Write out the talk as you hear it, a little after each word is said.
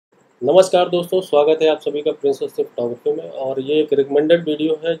नमस्कार दोस्तों, स्वागत है आप सभी का प्रिंस अवस्थी फोटोग्राफी में। और ये एक रिकमेंडेड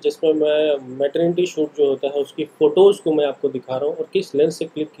वीडियो है जिसमें मैं मैटरनिटी शूट जो होता है उसकी फ़ोटोज़ को मैं आपको दिखा रहा हूँ और किस लेंस से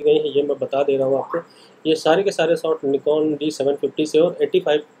क्लिक की गई है ये मैं बता दे रहा हूँ आपको। ये सारे के सारे शॉट निकॉन D750 से और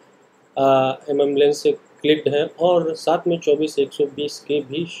 85 mm लेंस से क्लिक्ड हैं और साथ में 24-120 के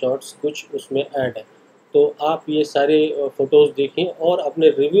भी शॉट्स कुछ उसमें ऐड हैं। तो आप ये सारे फ़ोटोज़ देखें और अपने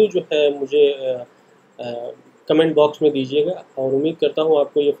रिव्यू जो है मुझे कमेंट बॉक्स में दीजिएगा और उम्मीद करता हूँ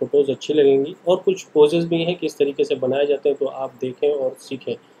आपको ये फ़ोटोज़ अच्छी लगेंगी और कुछ पोजेज़ भी हैं किस तरीके से बनाए जाते हैं, तो आप देखें और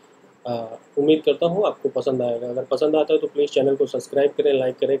सीखें। उम्मीद करता हूँ आपको पसंद आएगा। अगर पसंद आता है तो प्लीज़ चैनल को सब्सक्राइब करें,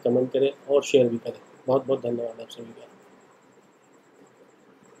 लाइक करें, कमेंट करें और शेयर भी करें। बहुत बहुत धन्यवाद आप सभी का।